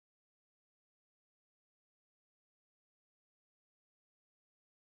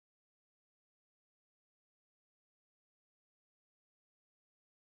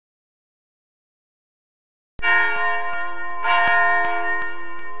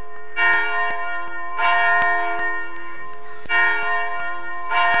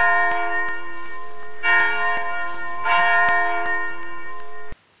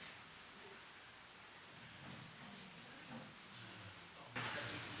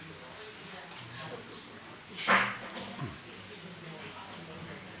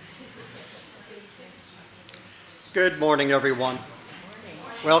Good morning, everyone.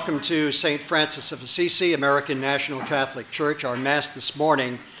 Welcome to St. Francis of Assisi, American National Catholic Church. Our Mass this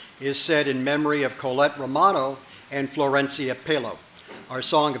morning is said in memory of Colette Romano and Florencia Pelo. Our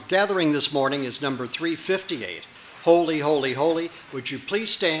song of gathering this morning is number 358, Holy, Holy, Holy. Would you please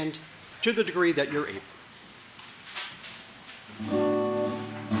stand to the degree that you're able?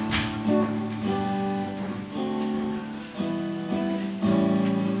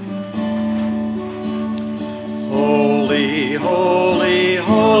 Holy, holy,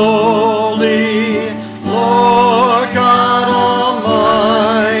 holy, Lord God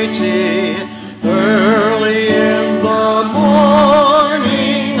Almighty, early in the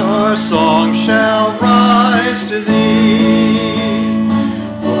morning our song shall rise to thee.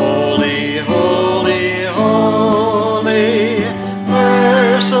 Holy, holy, holy,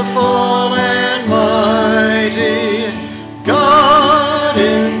 merciful and mighty, God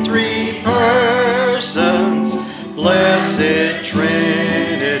in three persons, Blessed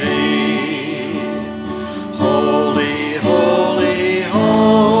Trinity. Holy, holy,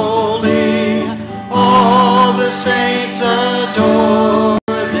 holy, all the saints adore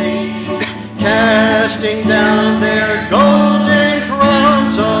thee, casting down their golden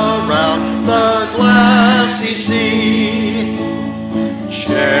crowns around the glassy sea.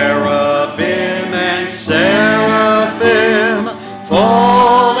 Cherubim and seraphim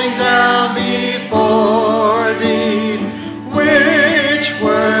falling down before thee, which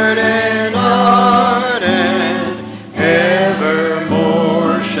word and art and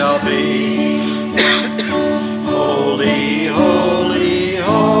evermore shall be. Holy, holy,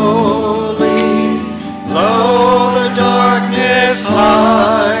 holy, though the darkness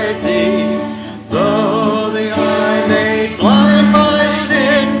hide thee, though the eye made blind by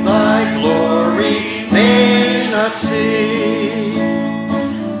sin thy glory may not see.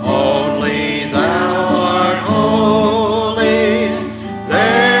 Only thou art holy,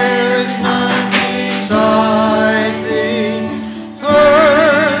 there is none beside thee,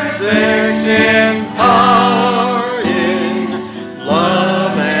 perfect in power, in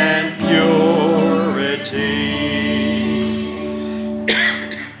love and purity.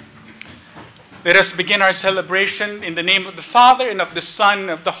 Let us begin our celebration in the name of the Father, and of the Son, and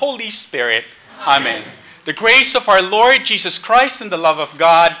of the Holy Spirit. Amen. The grace of our Lord Jesus Christ, and the love of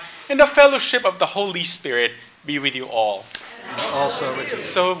God, and the fellowship of the Holy Spirit be with you all. Also with you.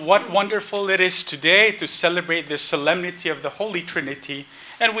 So what wonderful it is today to celebrate the solemnity of the Holy Trinity.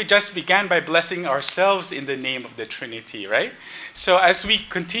 And we just began by blessing ourselves in the name of the Trinity, right? So as we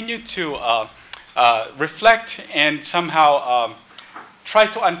continue to reflect and somehow try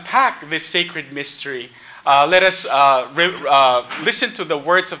to unpack this sacred mystery, let us listen to the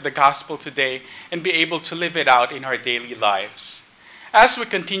words of the gospel today and be able to live it out in our daily lives. As we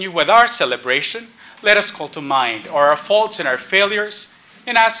continue with our celebration, let us call to mind our faults and our failures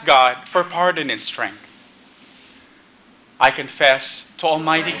and ask God for pardon and strength. I confess to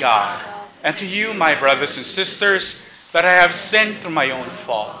Almighty God and to you, my brothers and sisters, that I have sinned through my own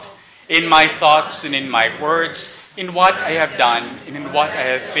fault, in my thoughts and in my words, in what I have done and in what I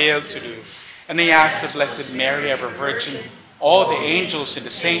have failed to do. And I ask the Blessed Mary, ever Virgin, all the angels and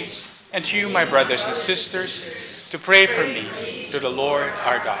the saints, and you, my brothers and sisters, to pray for me to the Lord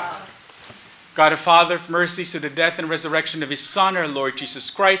our God. God, the Father of mercies, through the death and resurrection of his Son, our Lord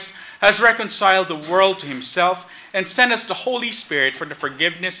Jesus Christ, has reconciled the world to himself and sent us the Holy Spirit for the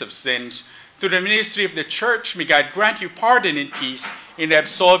forgiveness of sins. Through the ministry of the Church, may God grant you pardon and peace, and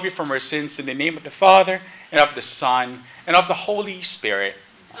absolve you from our sins, in the name of the Father, and of the Son, and of the Holy Spirit.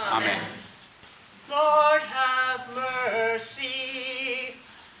 Amen. Lord, have mercy.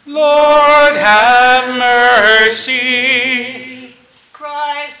 Lord, have mercy.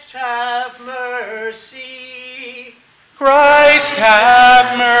 Christ, have mercy. Christ,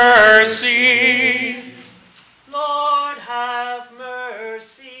 have mercy. Lord, have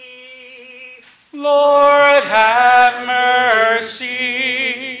mercy. Lord, have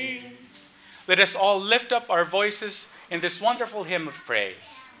mercy. Let us all lift up our voices in this wonderful hymn of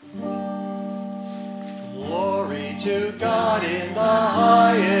praise. Glory to God in the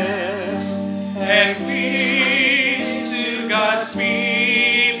highest, And peace to God's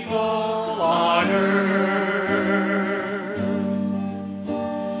people on earth.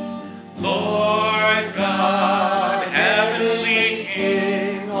 Lord God, heavenly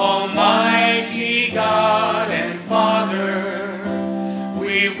King, almighty God and Father,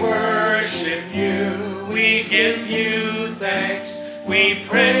 we worship you, we give you thanks, we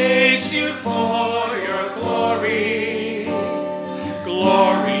praise you for your glory.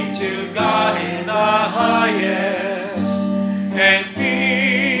 Glory to God in the highest, and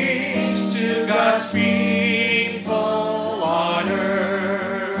peace to God's people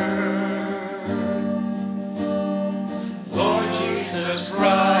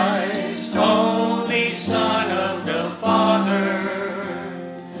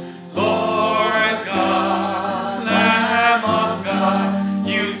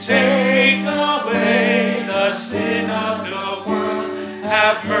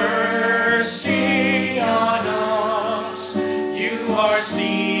mercy on us. You are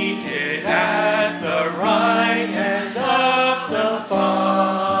seated at the right hand of the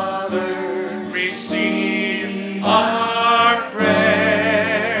Father. Receive our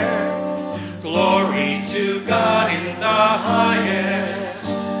prayer. Glory to God in the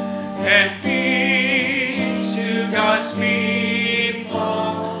highest, and peace to God's people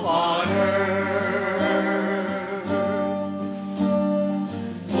on earth.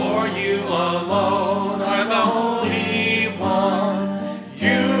 For you alone are the Holy One. You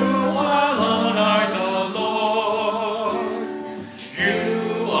alone are the Lord.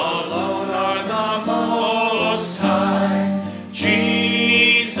 You alone are the Most High.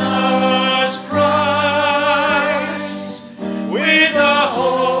 Jesus Christ, with the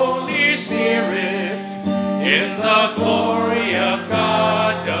Holy Spirit, in the glory of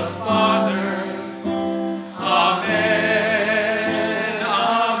God the Father. Amen.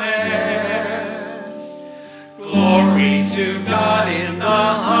 Amen. Glory to God in the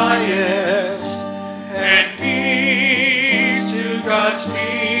highest, and peace to God's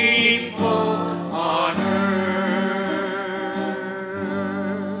people on earth.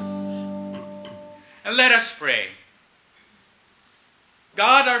 And let us pray.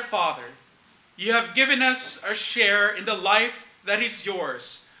 God our Father, you have given us a share in the life that is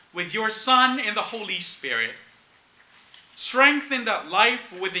yours with your Son and the Holy Spirit. Strengthen that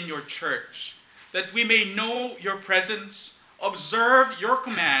life within your church, that we may know your presence, observe your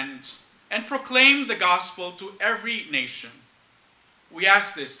commands, and proclaim the gospel to every nation. We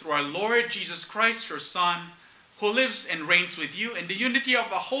ask this through our Lord Jesus Christ, your Son, who lives and reigns with you in the unity of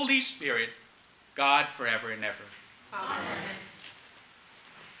the Holy Spirit, God forever and ever. Amen.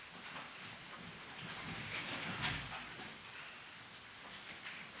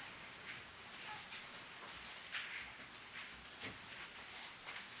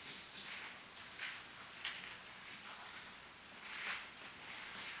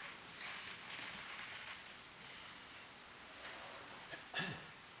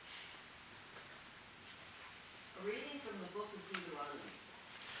 A reading from the book of Deuteronomy.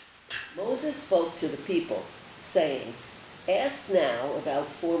 Moses spoke to the people, saying, "Ask now about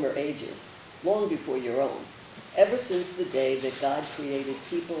former ages, long before your own, ever since the day that God created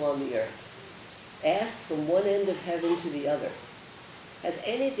people on the earth. Ask from one end of heaven to the other. Has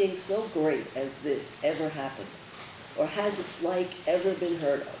anything so great as this ever happened? Or has its like ever been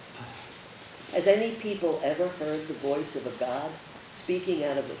heard of? Has any people ever heard the voice of a God speaking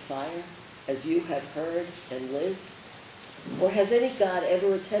out of the fire, as you have heard and lived? Or has any God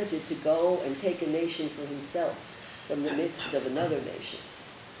ever attempted to go and take a nation for himself from the midst of another nation,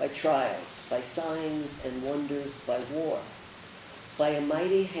 by trials, by signs and wonders, by war, by a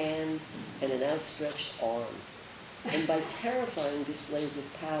mighty hand and an outstretched arm, and by terrifying displays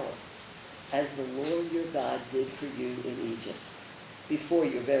of power, as the Lord your God did for you in Egypt, before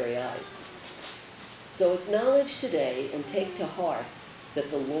your very eyes? So acknowledge today and take to heart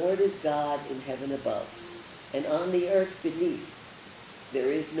that the Lord is God in heaven above, and on the earth beneath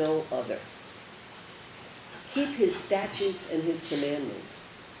there is no other. Keep his statutes and his commandments,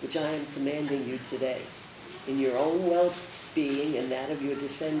 which I am commanding you today, in your own well-being and that of your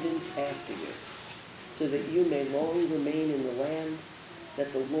descendants after you, so that you may long remain in the land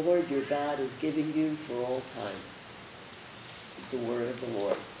that the Lord your God is giving you for all time." The word of the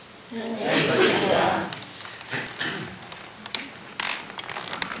Lord. Thanks be to God.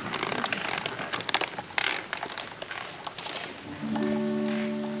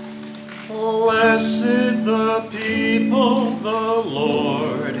 Blessed the people the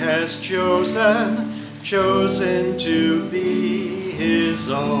Lord has chosen to be his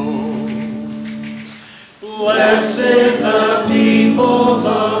own. Blessed the people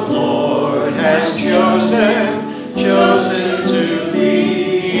the Lord has chosen to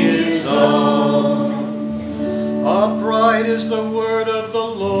be his own. Upright is the word of the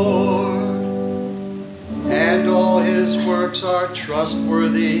Lord, and all his works are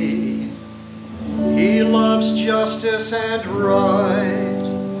trustworthy. He loves justice and right.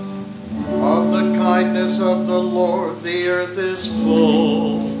 Of the kindness of the Lord the earth is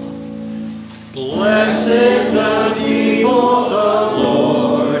full. Blessed the people the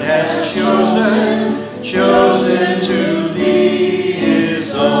Lord has chosen to be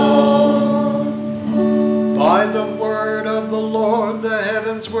his own. By the word of the Lord the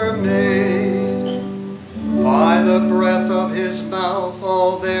heavens were made, by the breath of his mouth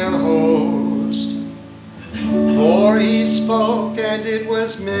all their host. For he spoke and it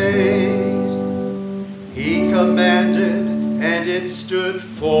was made. He commanded and it stood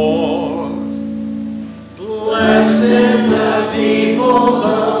forth. Blessed the people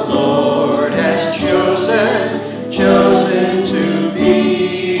the Lord has chosen to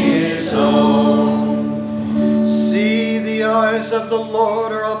be his own. See, the eyes of the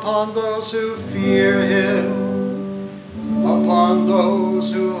Lord are upon those who fear him, upon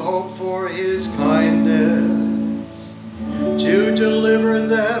those who hope for his kindness, to deliver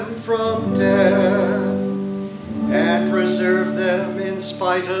them from death and preserve them in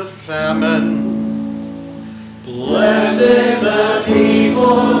spite of famine. Blessed the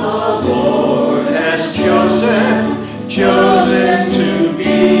people the Lord has chosen to be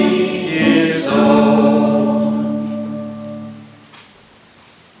his own.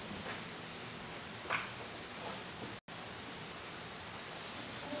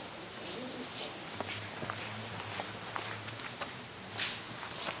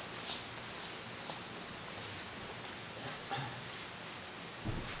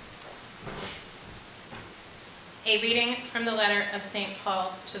 A reading from the letter of St.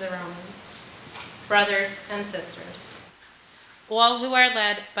 Paul to the Romans. Brothers and sisters, all who are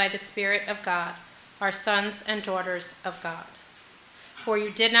led by the Spirit of God are sons and daughters of God. For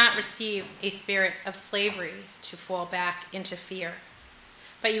you did not receive a spirit of slavery to fall back into fear,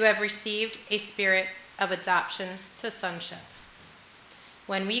 but you have received a spirit of adoption to sonship.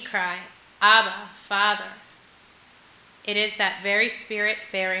 When we cry, Abba, Father, it is that very Spirit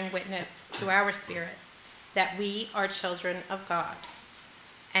bearing witness to our spirit that we are children of God,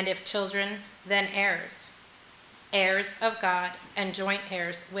 and if children, then heirs, heirs of God and joint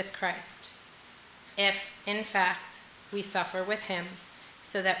heirs with Christ, if, in fact, we suffer with him,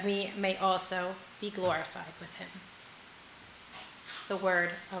 so that we may also be glorified with him. The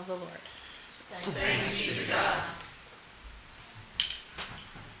word of the Lord. Thanks be to God.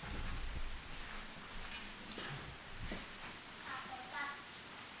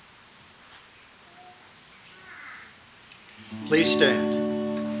 Please stand.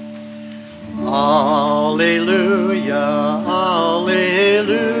 Alleluia,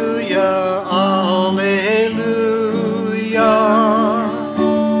 alleluia, alleluia.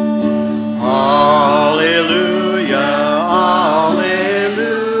 Alleluia,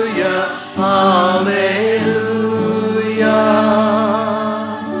 alleluia, alleluia.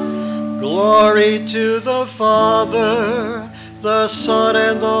 Glory to the Father, the Son,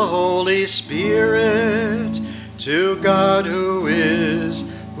 and the Holy Spirit, to God who is,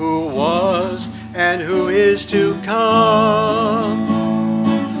 who was, and who is to come.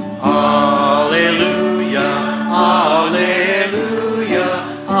 Alleluia, alleluia,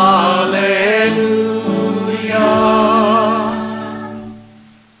 alleluia.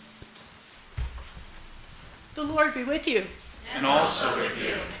 The Lord be with you. And also with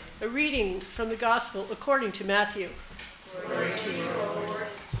you. A reading from the Gospel according to Matthew. Glory to you, Lord.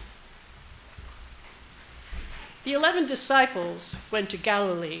 The 11 disciples went to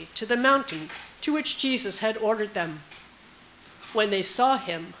Galilee, to the mountain to which Jesus had ordered them. When they saw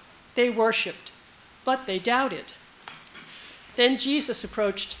him, they worshipped, but they doubted. Then Jesus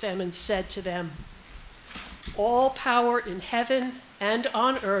approached them and said to them, "All power in heaven and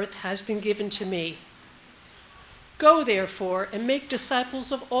on earth has been given to me. Go, therefore, and make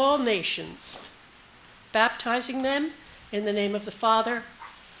disciples of all nations, baptizing them in the name of the Father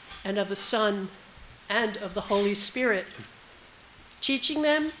and of the Son and of the Holy Spirit, teaching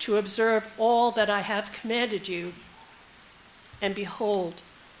them to observe all that I have commanded you. And behold,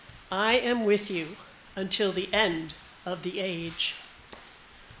 I am with you until the end of the age."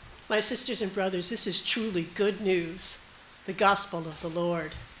 My sisters and brothers, this is truly good news, the gospel of the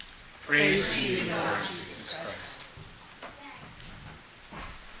Lord. Praise to you, Lord Jesus Christ.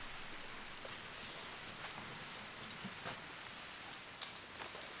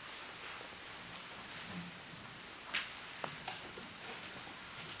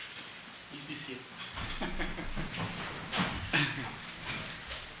 Please be seated.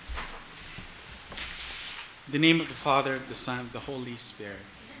 In the name of the Father, the Son, and the Holy Spirit.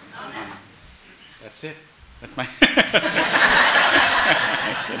 Amen. That's it. That's my.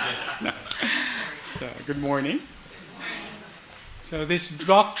 No. So, good morning. So, this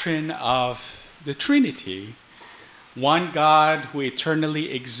doctrine of the Trinity, one God who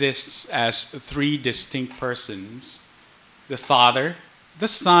eternally exists as three distinct persons, the Father, the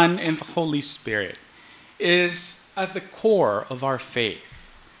Son, and the Holy Spirit, is at the core of our faith.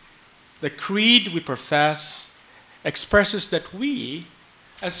 The creed we profess expresses that we,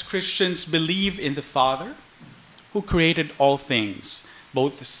 as Christians, believe in the Father, who created all things,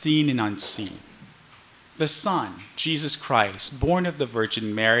 both seen and unseen. The Son, Jesus Christ, born of the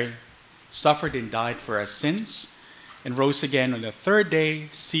Virgin Mary, suffered and died for our sins, and rose again on the third day,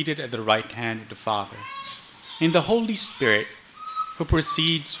 seated at the right hand of the Father. in the Holy Spirit, who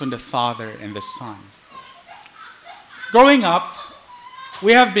proceeds from the Father and the Son. Growing up,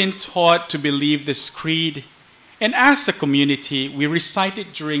 we have been taught to believe this creed, and as a community, we recite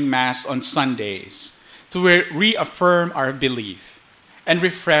it during Mass on Sundays to reaffirm our belief and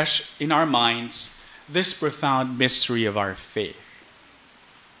refresh in our minds this profound mystery of our faith.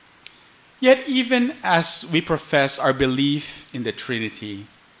 Yet even as we profess our belief in the Trinity,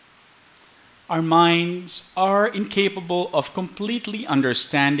 our minds are incapable of completely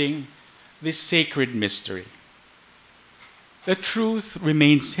understanding this sacred mystery. The truth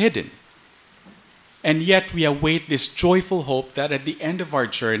remains hidden, and yet we await this joyful hope that at the end of our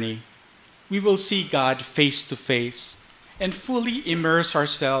journey, we will see God face to face and fully immerse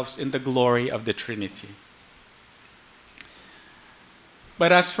ourselves in the glory of the Trinity.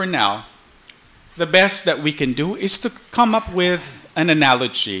 But as for now, the best that we can do is to come up with an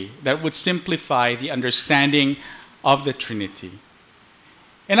analogy that would simplify the understanding of the Trinity.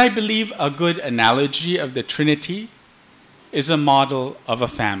 And I believe a good analogy of the Trinity is a model of a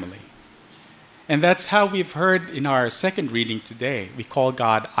family. And that's how we've heard in our second reading today. We call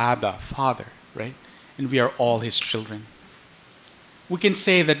God Abba, Father, right? And we are all his children. We can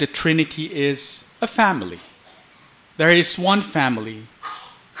say that the Trinity is a family. There is one family,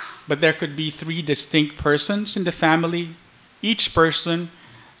 but there could be three distinct persons in the family, each person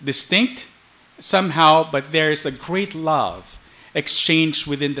distinct somehow, but there is a great love exchanged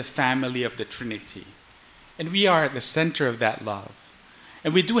within the family of the Trinity. And we are at the center of that love.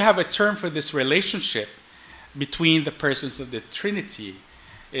 And we do have a term for this relationship between the persons of the Trinity.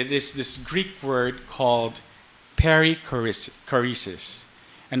 It is this Greek word called perichoresis,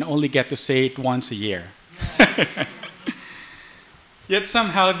 and only get to say it once a year. Yet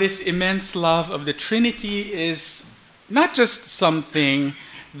somehow this immense love of the Trinity is not just something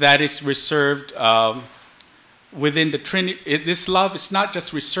that is reserved within the Trinity. This love is not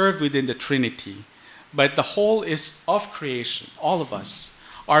just reserved within the Trinity, but the whole is of creation. All of us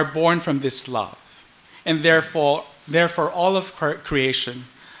are born from this love. And therefore all of creation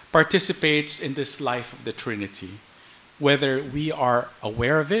participates in this life of the Trinity, whether we are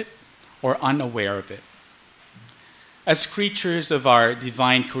aware of it or unaware of it. As creatures of our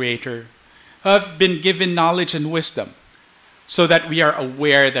divine Creator, who have been given knowledge and wisdom, so that we are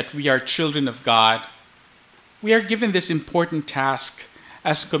aware that we are children of God, we are given this important task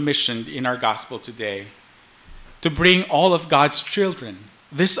as commissioned in our gospel today, to bring all of God's children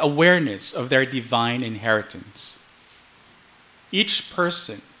this awareness of their divine inheritance. Each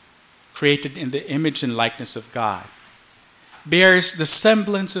person, created in the image and likeness of God, bears the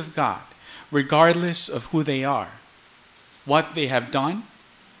semblance of God, regardless of who they are, what they have done,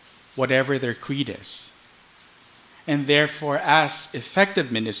 whatever their creed is. And therefore, as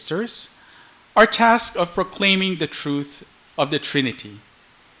effective ministers, our task of proclaiming the truth of the Trinity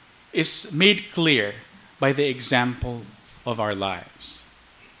is made clear by the example of our lives.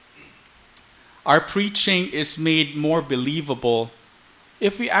 Our preaching is made more believable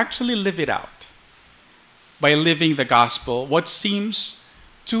if we actually live it out. By living the gospel, what seems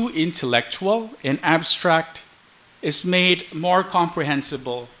too intellectual and abstract is made more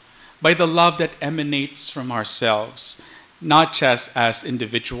comprehensible by the love that emanates from ourselves, not just as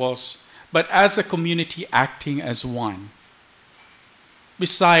individuals, but as a community acting as one.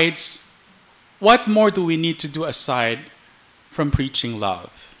 Besides, what more do we need to do aside from preaching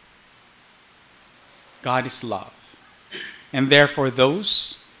love? God is love. And therefore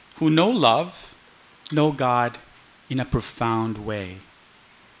those who know love know God in a profound way.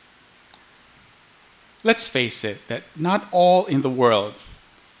 Let's face it, that not all in the world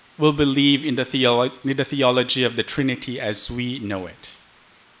will believe in the theology of the Trinity as we know it.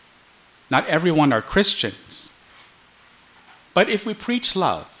 Not everyone are Christians. But if we preach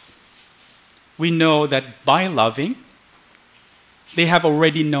love, we know that by loving, they have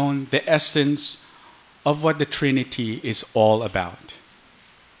already known the essence of what the Trinity is all about.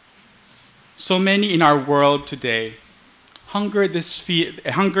 So many in our world today hunger to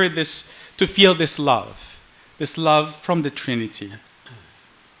feel this love from the Trinity.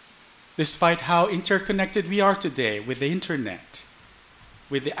 Despite how interconnected we are today with the internet,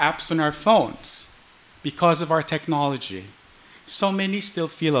 with the apps on our phones, because of our technology, so many still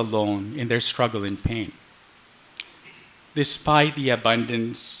feel alone in their struggle and pain. Despite the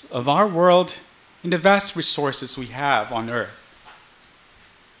abundance of our world and the vast resources we have on earth,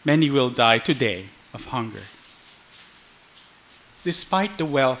 many will die today of hunger. Despite the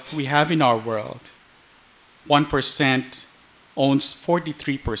wealth we have in our world, 1% owns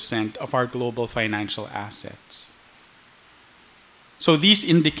 43% of our global financial assets. So these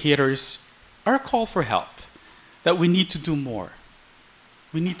indicators are a call for help, that we need to do more.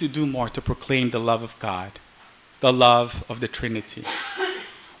 We need to do more to proclaim the love of God, the love of the Trinity.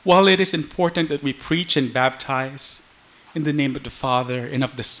 While it is important that we preach and baptize in the name of the Father and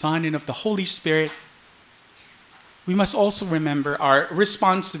of the Son and of the Holy Spirit, we must also remember our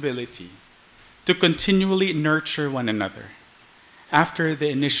responsibility to continually nurture one another after the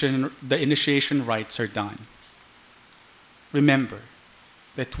initiation rites are done. Remember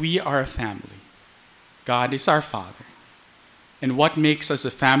that we are a family. God is our Father. And what makes us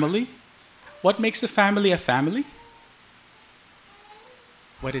a family? What makes a family a family?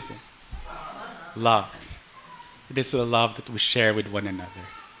 What is it? Love. It is the love that we share with one another.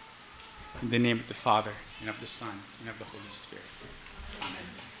 In the name of the Father, and of the Son, and of the Holy Spirit. Amen.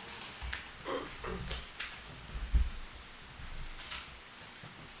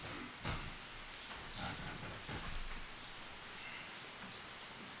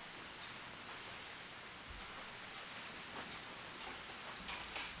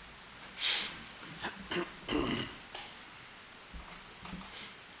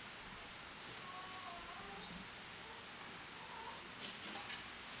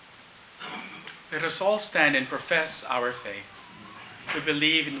 Let us all stand and profess our faith. We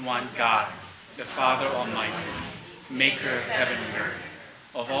believe in one God, the Father Almighty, maker of heaven and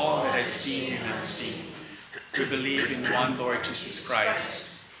earth, of all that is seen and unseen. We believe in one Lord Jesus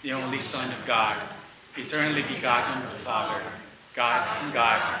Christ, the only Son of God, eternally begotten of the Father, God from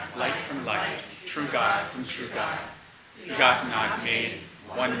God, light from light, true God from true God, begotten not made,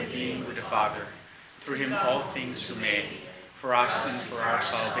 one in being with the Father. Through him all things were made. For us and for our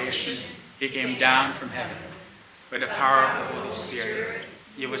salvation, he came down from heaven. By the power of the Holy Spirit,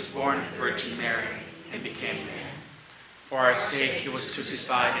 he was born of the Virgin Mary and became man. For our sake, he was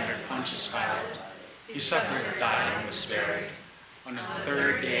crucified under Pontius Pilate. He suffered, died, and was buried. On the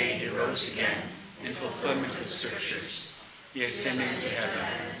third day, he rose again in fulfillment of the Scriptures. He ascended into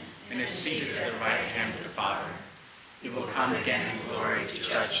heaven and is seated at the right hand of the Father. He will come again in glory to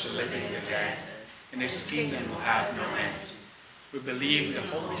judge the living and the dead, and his kingdom will have no end. We believe in the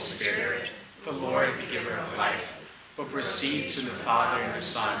Holy Spirit, the Lord, the giver of life, who proceeds from the Father and the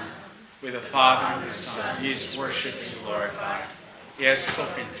Son. With the Father and the Son, he is worshipped and glorified. He has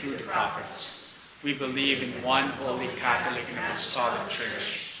spoken through the prophets. We believe in one holy Catholic and Apostolic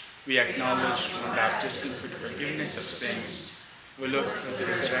Church. We acknowledge one baptism for the forgiveness of sins. We look for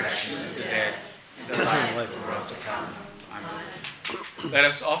the resurrection of the dead and the life of the world to come. Amen. Let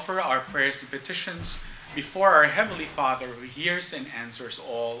us offer our prayers and petitions before our Heavenly Father, who hears and answers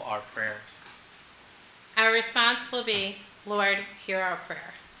all our prayers. Our response will be, Lord, hear our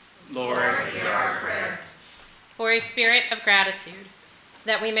prayer. Lord, hear our prayer. For a spirit of gratitude,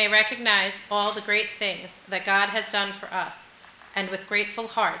 that we may recognize all the great things that God has done for us, and with grateful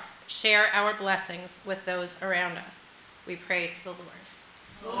hearts share our blessings with those around us. We pray to the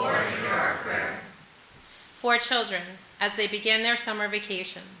Lord. Lord, hear our prayer. For children, as they begin their summer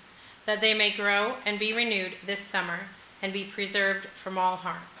vacation, that they may grow and be renewed this summer and be preserved from all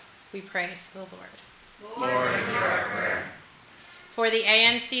harm. We pray to the Lord. Lord, hear our prayer. For the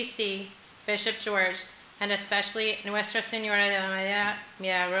ANCC, Bishop George, and especially Nuestra Señora de la María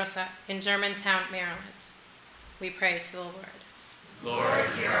Milagrosa in Germantown, Maryland, we pray to the Lord. Lord,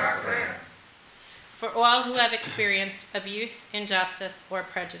 hear our prayer. For all who have experienced abuse, injustice, or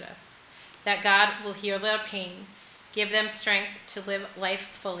prejudice, that God will heal their pain, give them strength to live life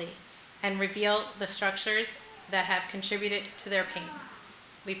fully, and reveal the structures that have contributed to their pain.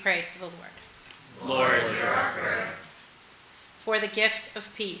 We pray to the Lord. Lord, hear our prayer. For the gift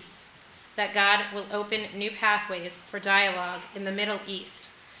of peace, that God will open new pathways for dialogue in the Middle East,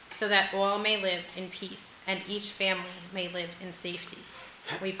 so that all may live in peace and each family may live in safety.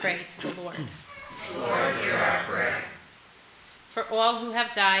 We pray to the Lord. Lord, hear our prayer. For all who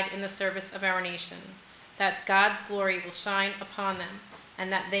have died in the service of our nation, that God's glory will shine upon them,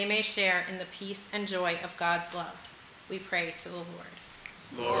 and that they may share in the peace and joy of God's love. We pray to the Lord.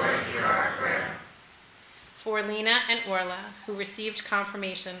 Lord, hear our prayer. For Lena and Orla, who received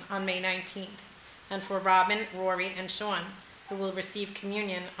confirmation on May 19th, and for Robin, Rory, and Sean, who will receive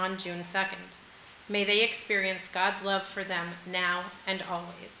communion on June 2nd, may they experience God's love for them now and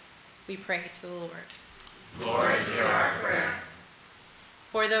always. We pray to the Lord. Lord, hear our prayer.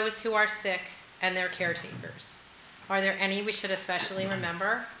 For those who are sick and their caretakers, are there any we should especially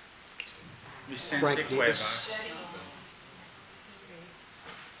remember? Vicente Frank Cuevas. Davis.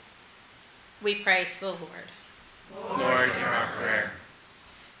 We pray to the Lord. Lord, hear our prayer.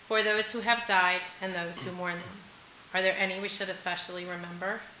 For those who have died and those who mourn them, are there any we should especially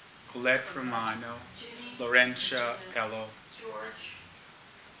remember? Colette Romano, Florencia Gallo, George,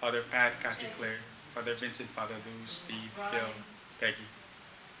 Father Pat Cathicler, Father Vincent, Father Lou, Steve, Phil, Peggy,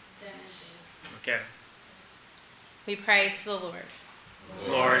 Roquetta. We pray to the Lord.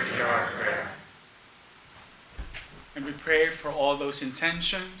 Lord, hear our prayer. And we pray for all those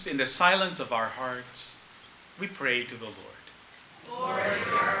intentions in the silence of our hearts. We pray to the Lord. Lord,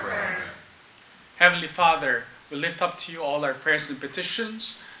 hear our prayer. Heavenly Father, we lift up to you all our prayers and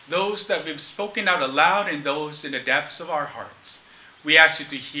petitions, those that we've spoken out aloud and those in the depths of our hearts. We ask you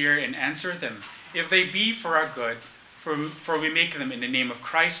to hear and answer them, if they be for our good, for we make them in the name of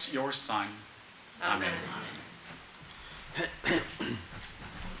Christ, your Son. Amen.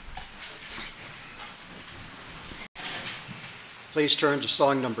 Please turn to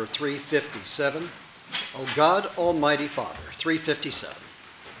song number 357, O God, Almighty Father, 357.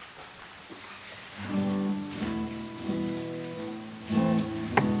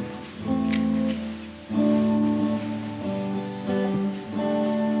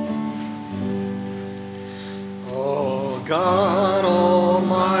 O God,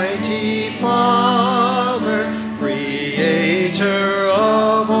 Almighty Father, Creator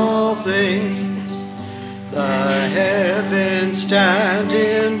of all things, the heavens stand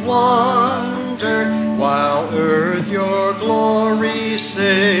in wonder, while earth your glory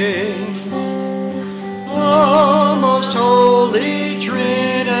sings. O most holy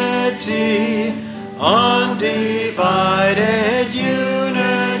Trinity, undivided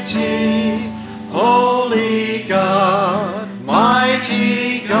unity, holy God,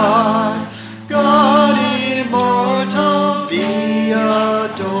 mighty God, God immortal, be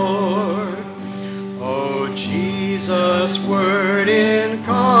adored. O Jesus, Word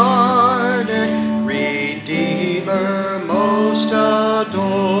incarnate, Redeemer most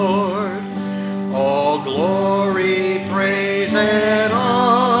adored, all glory, praise, and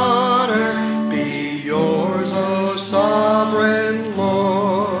honor be yours, O sovereign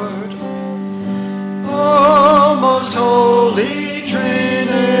Lord. O most holy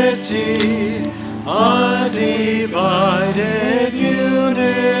Trinity, undivided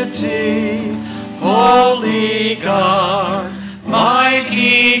unity, holy God,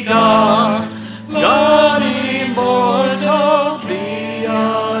 mighty God, God immortal, be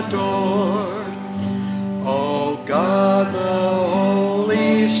adored. O God, the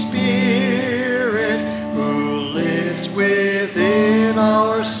Holy Spirit, who lives within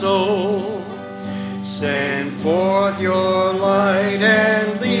our soul, send forth your light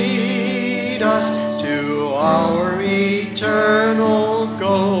and lead us to our eternal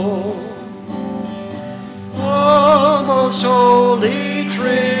goal. O most holy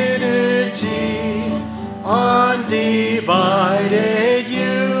Trinity, undivided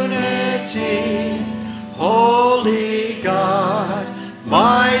unity, holy God,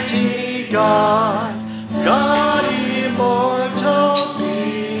 mighty God, God immortal,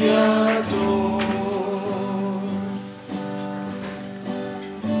 be adored.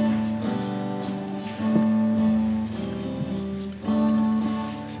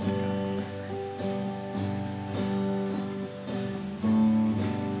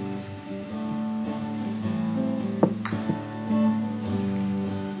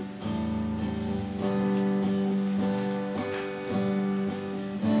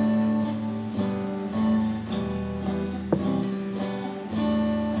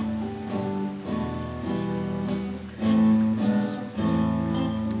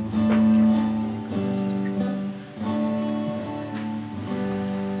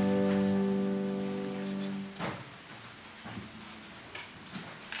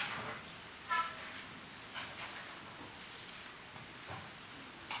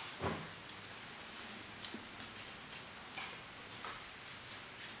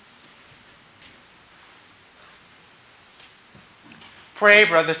 Pray,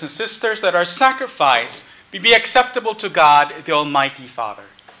 brothers and sisters, that our sacrifice be acceptable to God, the Almighty Father.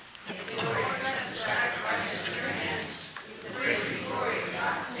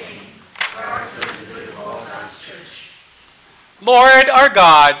 Lord our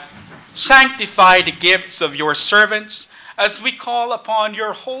God, sanctify the gifts of your servants as we call upon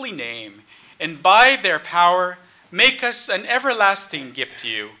your holy name, and by their power make us an everlasting gift to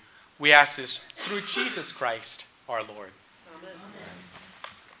you. We ask this through Jesus Christ our Lord. Amen.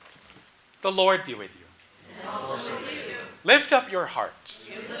 The Lord be with you. And also with you. Lift up your hearts.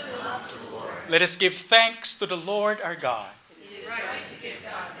 You lift them up to the Lord. Let us give thanks to the Lord our God. It is right to give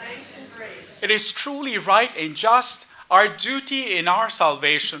God thanks and praise. It is truly right and just, our duty in our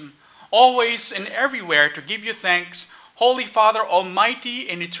salvation, always and everywhere to give you thanks, Holy Father, Almighty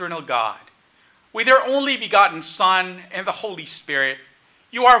and eternal God. With your only begotten Son and the Holy Spirit,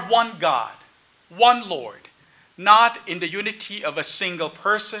 you are one God, one Lord, not in the unity of a single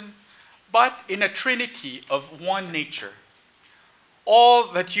person, but in a trinity of one nature. All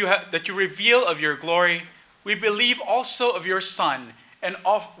that you reveal of your glory, we believe also of your Son and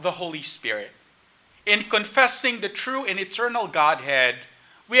of the Holy Spirit. In confessing the true and eternal Godhead,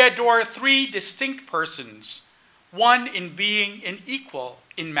 we adore three distinct persons, one in being and equal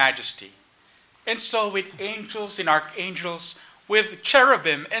in majesty. And so with angels and archangels, with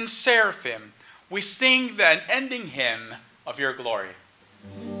cherubim and seraphim, we sing the unending hymn of your glory.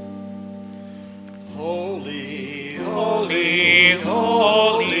 Holy, Holy,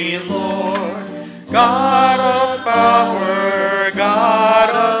 holy Lord, God of power, God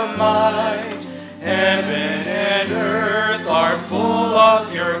of might, heaven and earth are full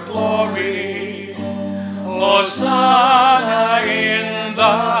of your glory. Hosanna in the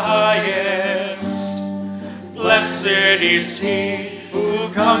highest. Blessed is he who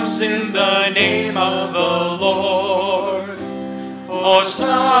comes in the name of the Lord.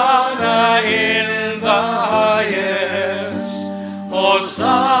 Hosanna in the highest.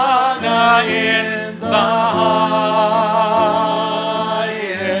 Hosanna in the highest.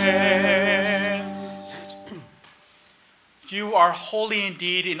 You are holy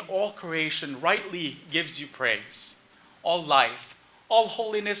indeed, in all creation rightly gives you praise. All life, all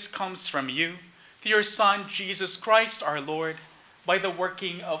holiness comes from you, through your Son, Jesus Christ our Lord, by the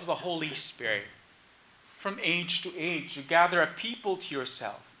working of the Holy Spirit. From age to age you gather a people to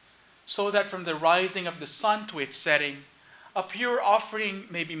yourself, so that from the rising of the sun to its setting, a pure offering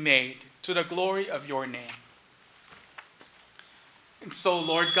may be made to the glory of your name. And so,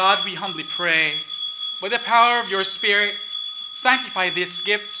 Lord God, we humbly pray, by the power of your Spirit, sanctify these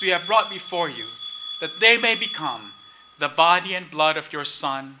gifts we have brought before you, that they may become the body and blood of your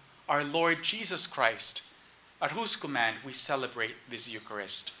Son, our Lord Jesus Christ, at whose command we celebrate this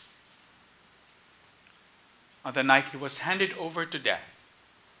Eucharist. On the night he was handed over to death,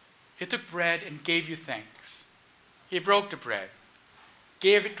 he took bread and gave you thanks. He broke the bread,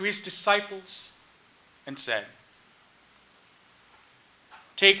 gave it to his disciples, and said,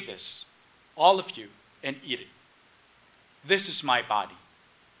 "Take this, all of you, and eat it. This is my body,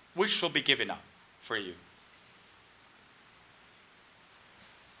 which shall be given up for you."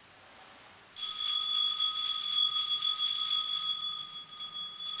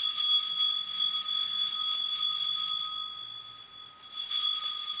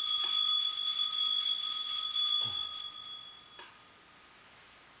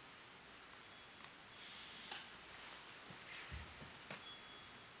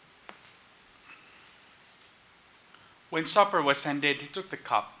 When supper was ended, he took the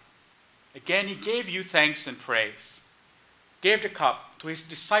cup. Again he gave you thanks and praise, gave the cup to his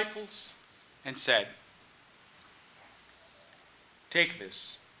disciples, and said, "Take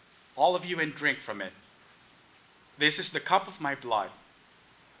this, all of you, and drink from it. This is the cup of my blood,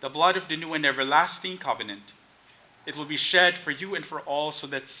 the blood of the new and everlasting covenant. It will be shed for you and for all, so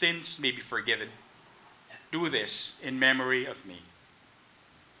that sins may be forgiven. Do this in memory of me."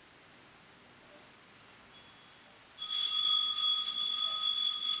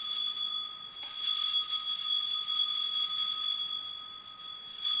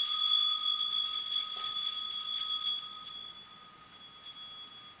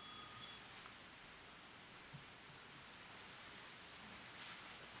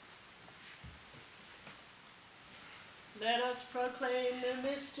 Let us proclaim the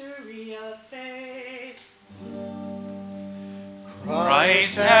mystery of faith.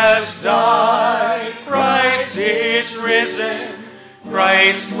 Christ has died, Christ is risen,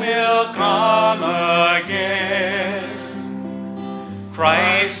 Christ will come again.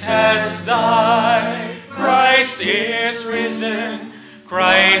 Christ has died, Christ is risen,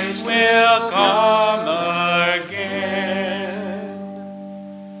 Christ will come again.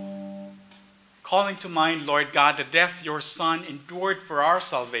 Calling to mind, Lord God, the death your Son endured for our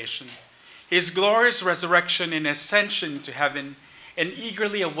salvation, his glorious resurrection and ascension to heaven, and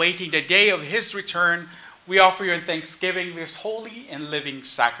eagerly awaiting the day of his return, we offer you in thanksgiving this holy and living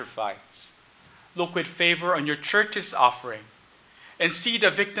sacrifice. Look with favor on your church's offering, and see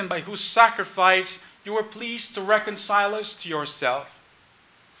the victim by whose sacrifice you were pleased to reconcile us to yourself.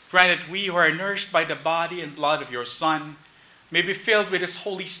 Grant that we who are nourished by the body and blood of your Son may be filled with his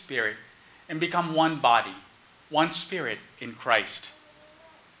Holy Spirit and become one body, one spirit in Christ.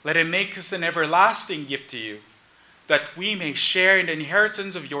 Let him make us an everlasting gift to you, that we may share in the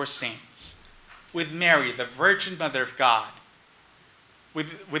inheritance of your saints, with Mary, the Virgin Mother of God,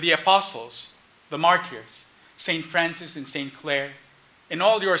 with the apostles, the martyrs, St. Francis and St. Clare, and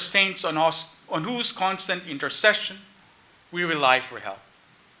all your saints on whose constant intercession we rely for help.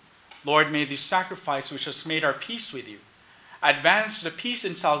 Lord, may this sacrifice which has made our peace with you advance the peace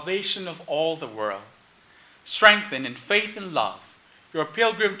and salvation of all the world. Strengthen in faith and love your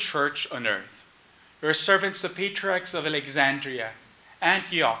pilgrim church on earth. Your servants, the patriarchs of Alexandria,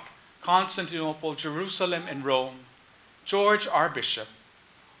 Antioch, Constantinople, Jerusalem, and Rome, George, our bishop,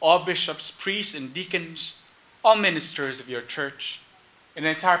 all bishops, priests, and deacons, all ministers of your church, and the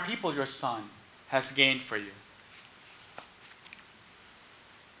entire people your Son has gained for you.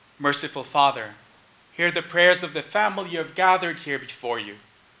 Merciful Father, hear the prayers of the family you have gathered here before you,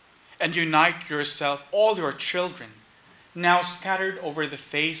 and unite yourself all your children, now scattered over the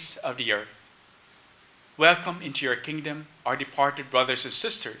face of the earth. Welcome into your kingdom our departed brothers and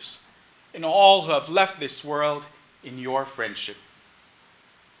sisters, and all who have left this world in your friendship.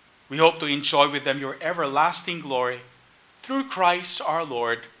 We hope to enjoy with them your everlasting glory through Christ our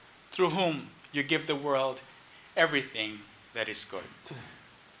Lord, through whom you give the world everything that is good.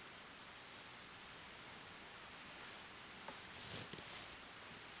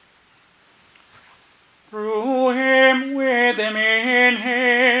 Through him, with him, in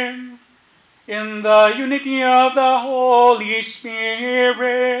him, in the unity of the Holy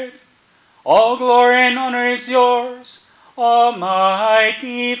Spirit, all glory and honor is yours,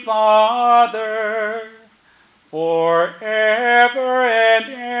 Almighty Father, forever and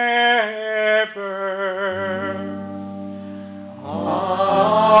ever.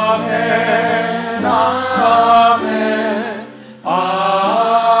 Amen. Amen. Amen.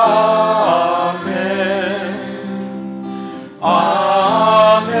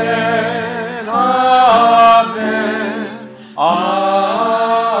 Amen. Amen. Amen.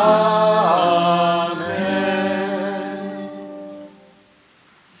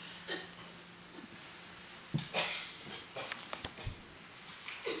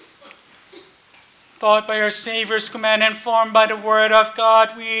 Taught by our Savior's command and formed by the Word of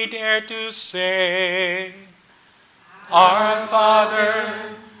God, we dare to say, Our Father,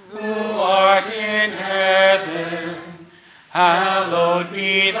 who art in heaven, hallowed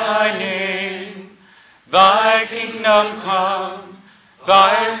be thy name. Thy kingdom come,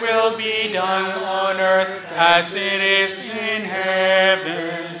 thy will be done on earth as it is in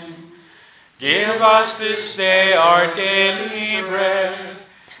heaven. Give us this day our daily bread,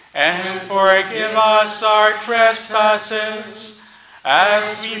 and forgive us our trespasses,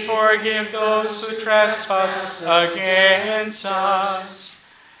 as we forgive those who trespass against us.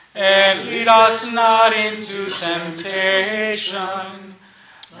 And lead us not into temptation,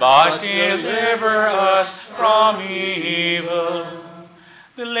 but deliver us from evil.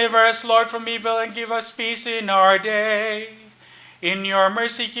 Deliver us, Lord, from evil, and give us peace in our day. In your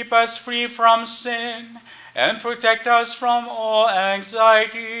mercy, keep us free from sin, and protect us from all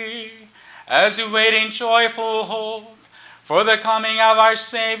anxiety, as we wait in joyful hope for the coming of our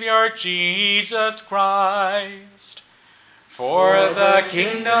Savior, Jesus Christ. For the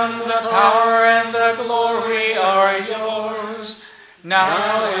kingdom, the power, and the glory are yours,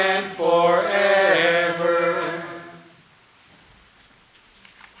 now and forever.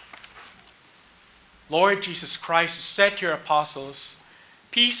 Lord Jesus Christ, who said to your apostles,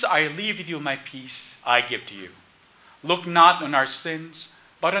 Peace I leave with you, my peace I give to you. Look not on our sins,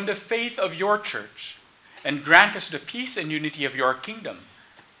 but on the faith of your church, and grant us the peace and unity of your kingdom,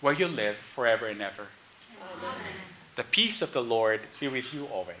 where you live forever and ever. Amen. The peace of the Lord be with you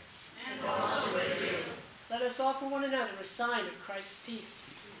always. And also with you. Let us offer one another a sign of Christ's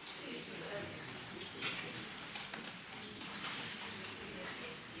peace.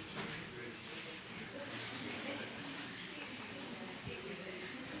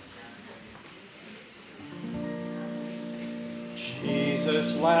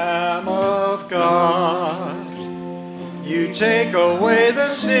 Jesus, Lamb of God, you take away the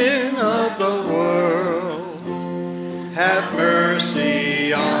sin of the world. Have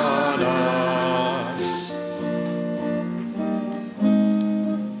mercy on us.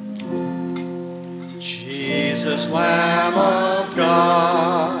 Jesus, Lamb of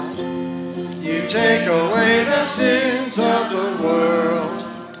God, you take away the sins of the world.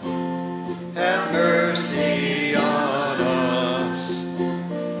 Have mercy on us.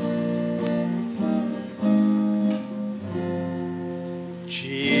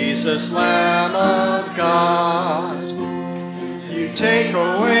 Jesus, Lamb of God, you take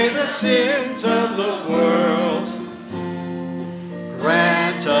away the sins of the world.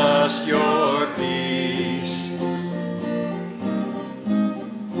 Grant us your peace.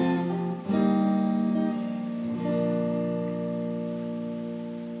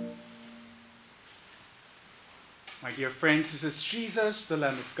 My dear friends, this is Jesus, the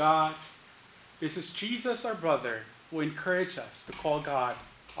Lamb of God. This is Jesus, our brother, who encouraged us to call God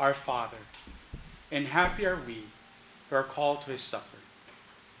our Father. And happy are we who are called to his supper.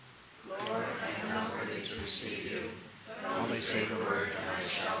 Lord, I am not worthy to receive you, but only say the word, and I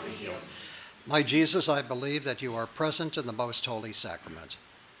shall be healed. My Jesus, I believe that you are present in the most holy sacrament.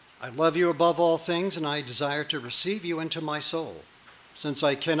 I love you above all things, and I desire to receive you into my soul. Since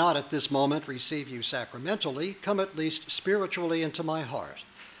I cannot at this moment receive you sacramentally, come at least spiritually into my heart.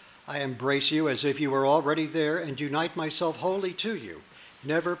 I embrace you as if you were already there and unite myself wholly to you.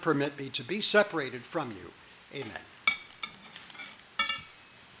 Never permit me to be separated from you. Amen.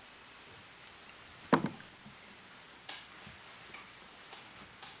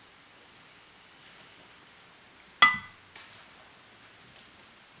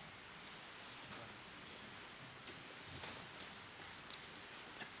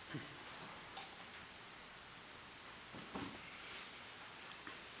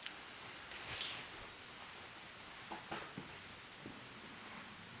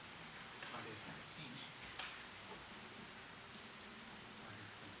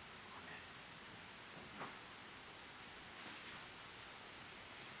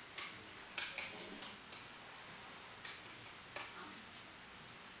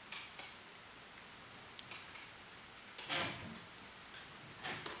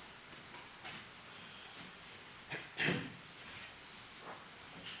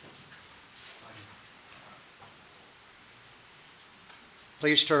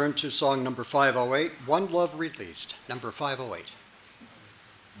 Please turn to song number 508, One Love Released, number 508.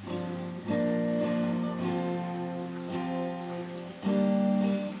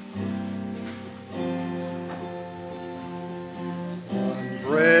 One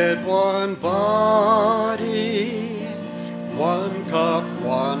bread, one body, one cup,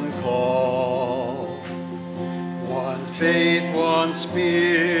 one call, one faith, one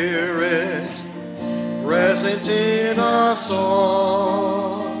spirit, present in us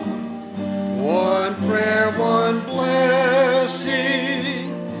all. One prayer, one blessing,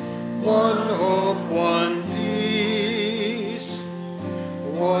 one hope, one peace,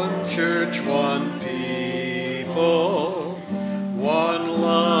 one church, one people, one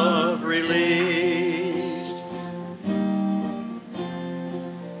love released.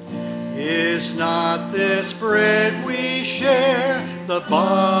 Is not this bread we share the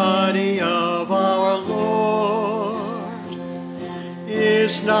body of our Lord?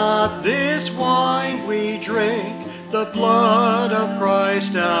 Is not this wine we drink the blood of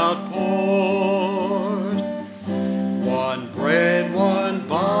Christ outpoured? One bread, one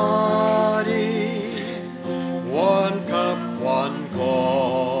body, one cup, one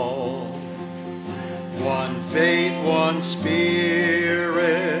call, one faith, one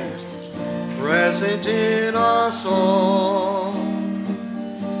spirit, present in us all.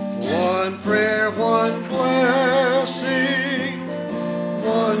 One prayer, one blessing,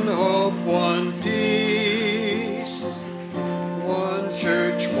 one hope, one peace, one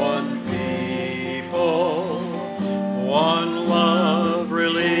church, one people, one love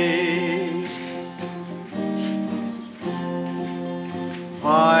released.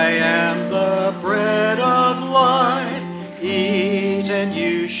 I am the bread of life, eat and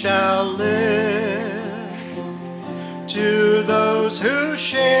you shall live. To those who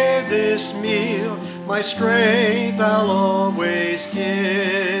share this meal, my strength I'll always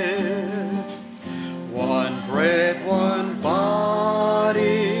give. One bread, one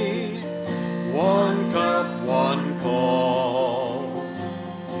body, one cup, one call,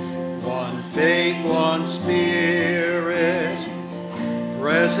 one faith, one spirit,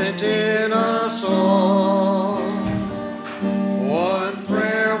 present in us all. One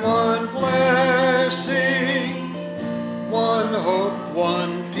prayer, one blessing, one hope,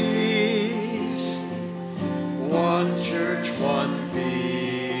 one peace, one church, one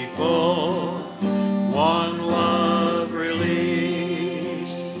people, one love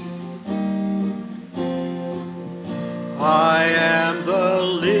released. I am the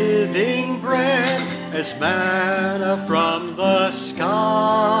living bread as manna from the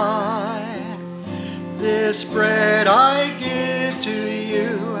sky. This bread I give to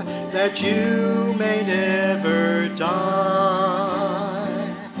you that you may never die.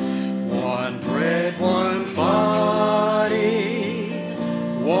 One bread, one body,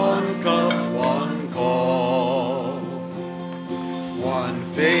 one cup, one call, one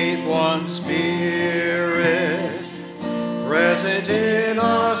faith, one spirit, present in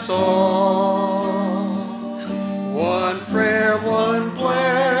us all. One prayer, one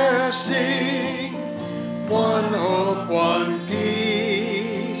blessing, one hope, one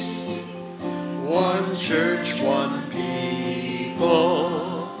peace, one church, one people,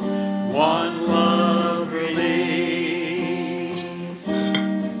 one love released.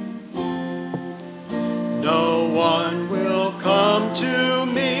 No one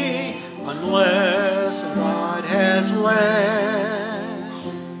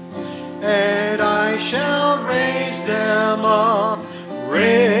and I shall raise them up,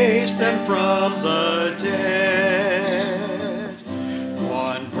 raise them from the dead.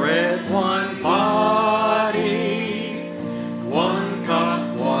 One bread, one body, one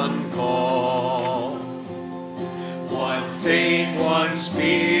cup, one call, one faith, one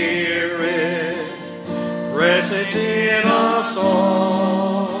spirit, present in us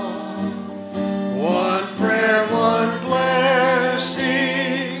all. One prayer, one blessing,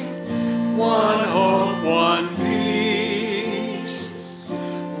 one hope, one peace,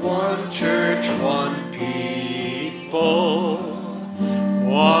 one church, one people,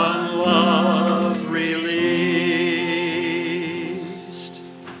 one love released.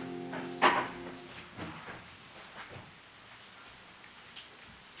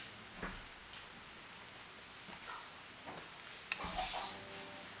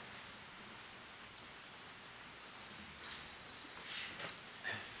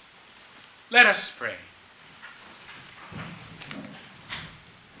 Let us pray.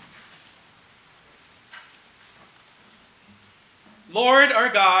 Lord our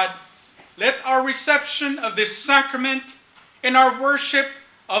God, let our reception of this sacrament and our worship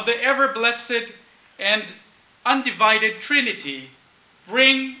of the ever-blessed and undivided Trinity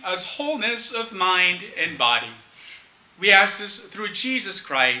bring us wholeness of mind and body. We ask this through Jesus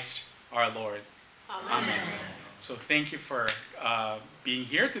Christ our Lord. Amen. So thank you for being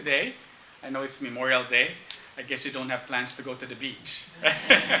here today. I know it's Memorial Day. I guess you don't have plans to go to the beach.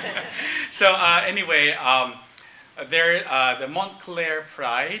 So anyway, the Montclair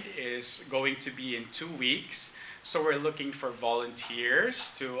Pride is going to be in 2 weeks. So we're looking for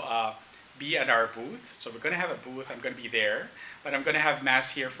volunteers to be at our booth. So we're going to have a booth. I'm going to be there. But I'm going to have Mass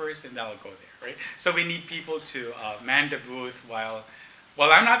here first, and then I'll go there, right? So we need people to man the booth while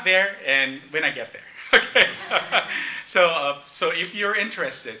I'm not there and when I get there. Okay, so if you're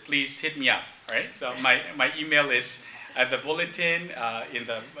interested, please hit me up. All right. So my email is at the bulletin, in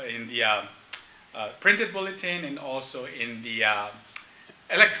the printed bulletin, and also in the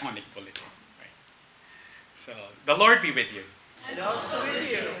electronic bulletin. Right. So the Lord be with you. And also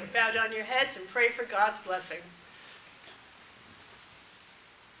with you. Bow down your heads and pray for God's blessing.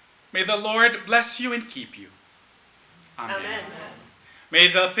 May the Lord bless you and keep you. Amen. Amen. May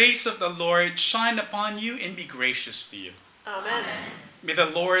the face of the Lord shine upon you and be gracious to you. Amen. May the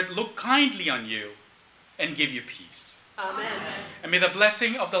Lord look kindly on you and give you peace. Amen. And may the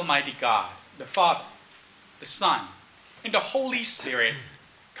blessing of the Almighty God, the Father, the Son, and the Holy Spirit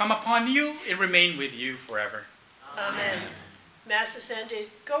come upon you and remain with you forever. Amen. Mass is ended.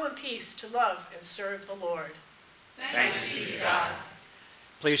 Go in peace to love and serve the Lord. Thanks be to God.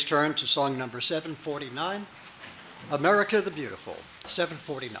 Please turn to song number 749, America the Beautiful,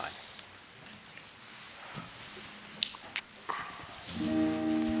 749.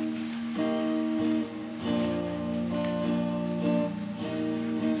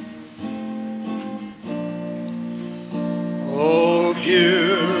 Oh,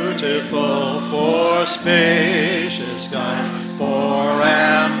 beautiful for spacious skies, for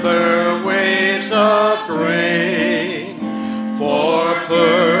amber waves of grain, for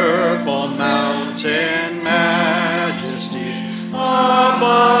purple mountain majesties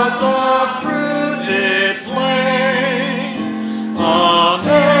above the fruited plain.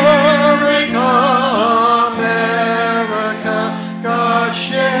 America, America, God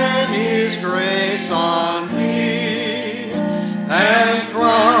shed his grace on thee, and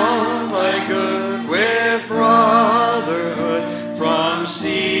crown thy good with brotherhood from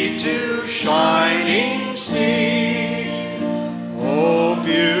sea to shining sea. Oh,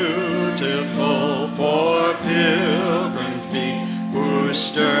 beautiful for pilgrim feet whose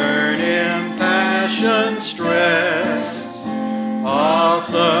stern impassioned stress a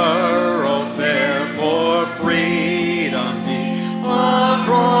thoroughfare for freedom beat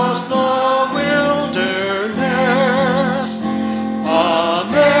across the wilderness.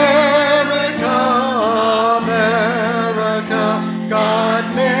 America, America, God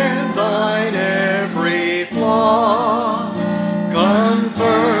mend thine every flaw,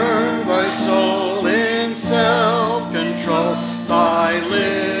 confirm thy soul in self-control, thy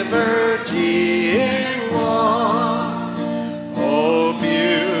liberty in law. Oh,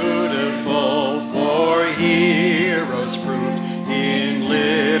 beautiful for heroes proved in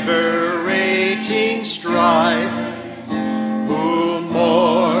liberating strife, who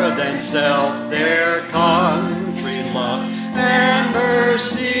more than self their country love, and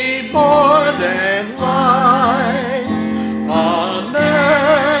mercy more than life.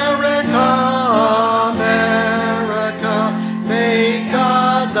 America, America, may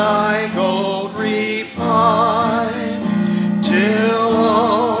God thy gold refine, till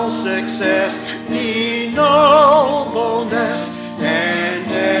all success Jesus,